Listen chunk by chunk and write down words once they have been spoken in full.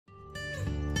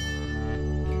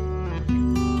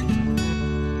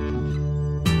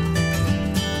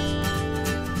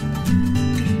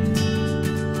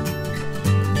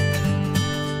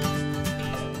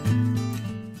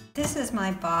is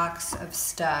my box of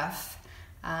stuff.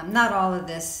 Not all of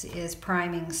this is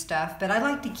priming stuff, but I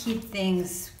like to keep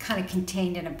things kind of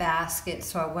contained in a basket,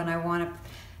 so when I want to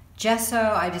gesso,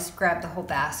 I just grab the whole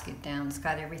basket down. It's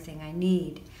got everything I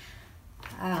need.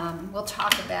 We'll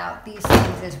talk about these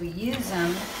things as we use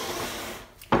them,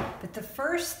 but the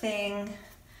first thing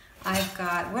I've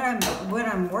got, what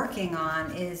I'm working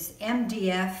on is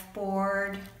MDF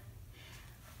board.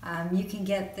 You can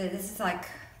get this is like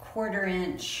 1/4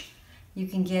 inch. You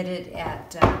can get it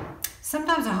at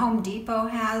sometimes a Home Depot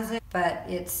has it, but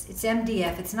it's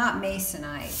MDF. It's not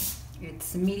masonite.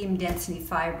 It's a medium density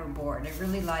fiber board. I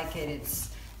really like it. It's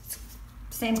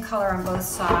same color on both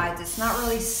sides. It's not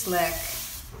really slick.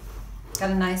 Got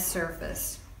a nice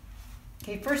surface.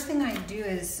 Okay, first thing I do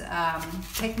is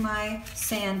take my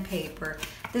sandpaper.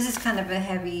 This is kind of a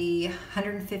heavy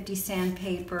 150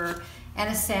 sandpaper and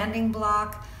a sanding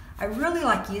block. I really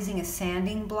like using a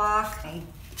sanding block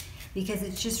because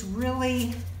it just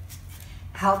really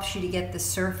helps you to get the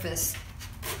surface,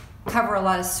 cover a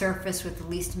lot of surface with the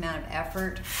least amount of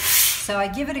effort. So I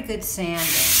give it a good sanding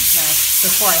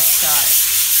before I start.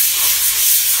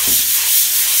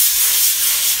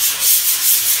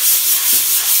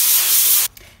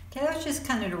 Okay, that's just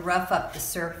kind of to rough up the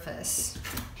surface.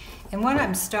 And what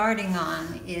I'm starting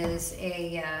on is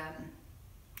a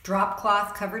drop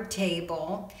cloth covered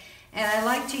table. And I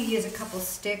like to use a couple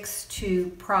sticks to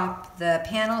prop the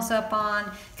panels up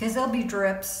on, because there'll be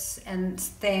drips and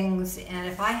things, and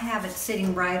if I have it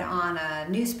sitting right on a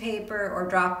newspaper or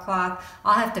drop cloth,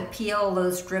 I'll have to peel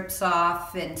those drips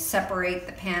off and separate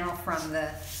the panel from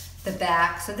the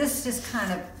back. So this just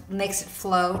kind of makes it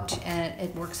float and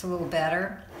it works a little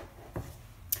better.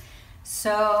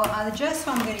 So the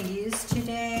gesso I'm going to use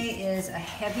today is a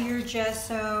heavier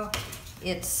gesso.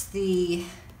 It's the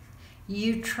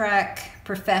Eugster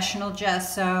professional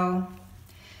gesso.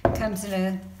 Comes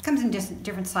in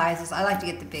different sizes. I like to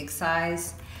get the big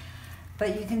size,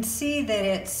 but you can see that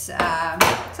it's a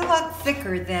lot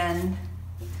thicker than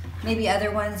maybe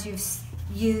other ones you've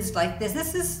used like this.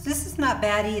 This is not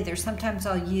bad either. Sometimes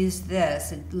I'll use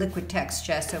this, a Liquitex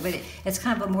gesso, but it's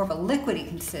kind of more of a liquidy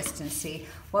consistency.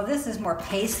 Well, this is more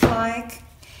paste-like,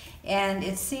 and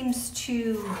it seems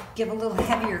to give a little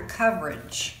heavier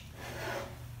coverage.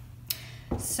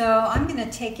 So I'm going to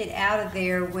take it out of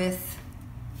there with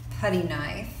putty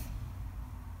knife.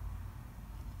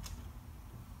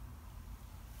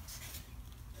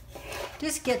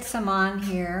 Just get some on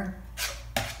here.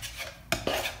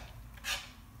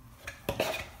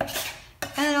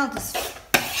 And I'll just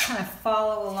kind of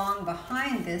follow along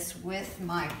behind this with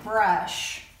my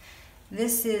brush.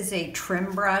 This is a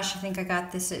trim brush. I think I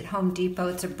got this at Home Depot.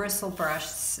 It's a bristle brush.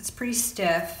 It's pretty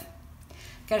stiff.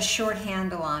 Got a short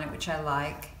handle on it, which I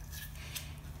like.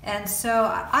 And so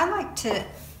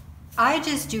I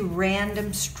just do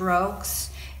random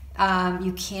strokes.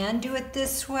 You can do it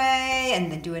this way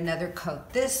and then do another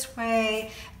coat this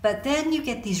way, but then you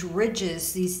get these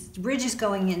ridges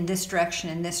going in this direction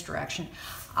and this direction.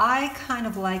 I kind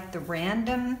of like the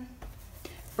random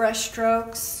brush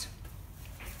strokes.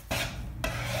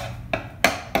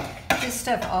 This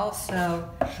stuff also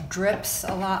drips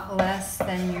a lot less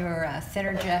than your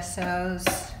thinner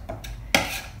gessos.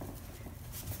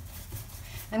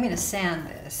 I'm going to sand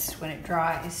this when it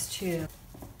dries too.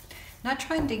 Not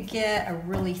trying to get a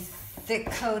really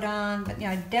thick coat on, but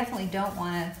I definitely don't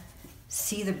want to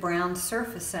see the brown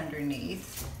surface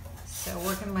underneath. So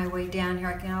working my way down here,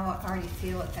 I can already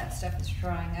feel it. That stuff is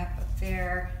drying up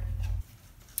there.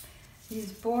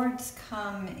 These boards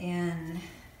come in,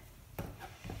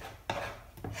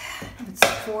 it's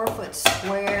 4 foot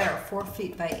square or 4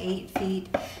 feet by 8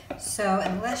 feet. So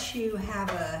unless you have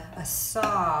a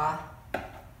saw,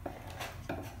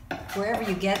 wherever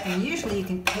you get them, usually you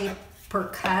can pay per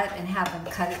cut and have them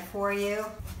cut it for you.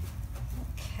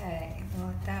 Okay, we'll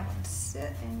let that one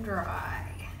sit and dry.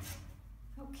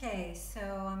 Okay, so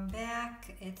I'm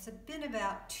back. It's been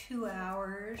about 2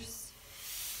 hours,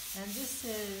 and this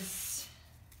is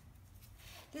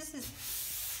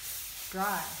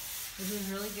dry. This is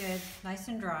really good, nice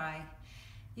and dry.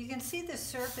 You can see the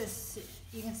surface,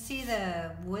 you can see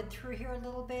the wood through here a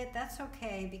little bit. That's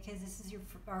okay, because this is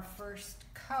our first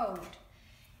coat,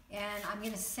 and I'm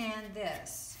going to sand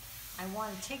this. I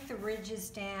want to take the ridges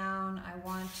down. I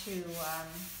want to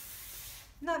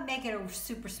not make it a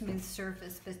super smooth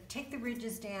surface, but take the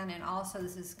ridges down, and also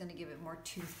this is going to give it more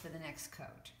tooth for the next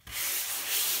coat.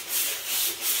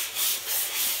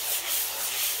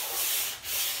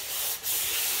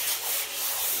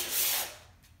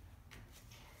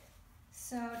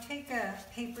 So take a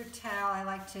paper towel. I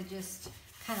like to just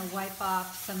kind of wipe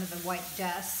off some of the white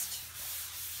dust.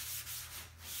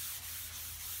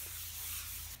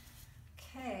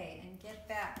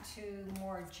 back to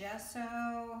more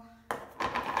gesso.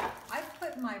 I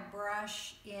put my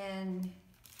brush in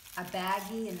a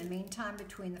baggie in the meantime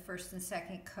between the first and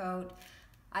second coat.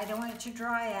 I don't want it to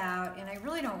dry out, and I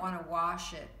really don't want to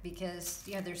wash it because,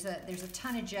 you know, there's a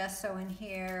ton of gesso in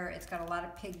here. It's got a lot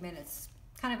of pigment. It's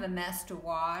kind of a mess to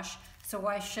wash. So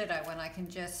why should I when I can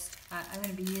just, I'm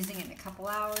going to be using it in a couple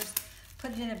hours.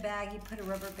 Put it in a baggie, put a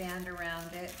rubber band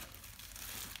around it,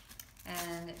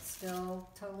 and it's still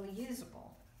totally usable.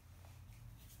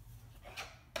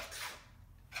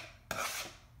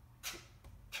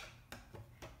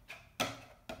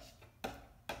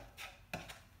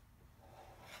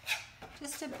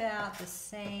 Just about the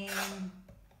same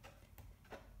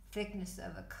thickness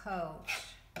of a coat.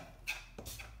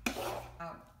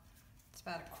 It's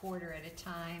about a quarter at a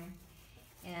time.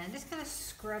 And just kind of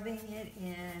scrubbing it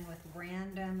in with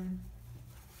random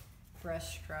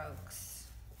brush strokes.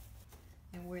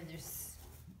 And where there's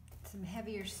some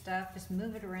heavier stuff, just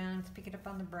move it around, pick it up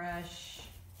on the brush.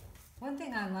 One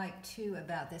thing I like too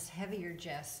about this heavier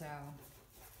gesso,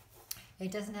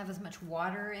 it doesn't have as much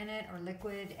water in it or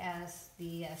liquid as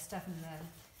the stuff in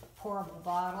the pourable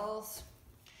bottles.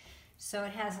 So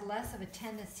it has less of a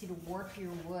tendency to warp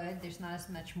your wood. There's not as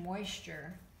much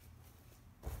moisture.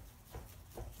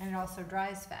 And it also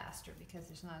dries faster because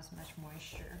there's not as much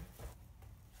moisture.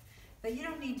 But you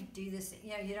don't need to do this, you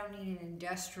know, you don't need an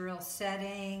industrial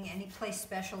setting, any place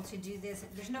special to do this.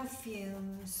 There's no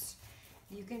fumes.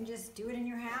 You can just do it in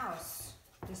your house.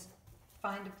 Just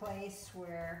find a place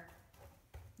where,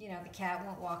 you know, the cat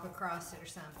won't walk across it or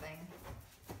something.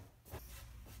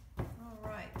 All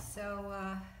right, so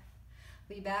we'll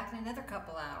be back in another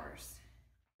couple hours.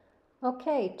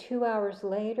 Okay, 2 hours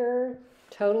later,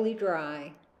 totally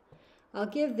dry. I'll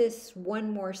give this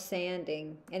one more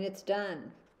sanding and it's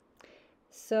done.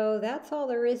 So that's all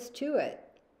there is to it.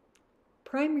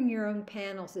 Priming your own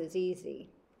panels is easy.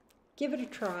 Give it a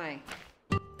try.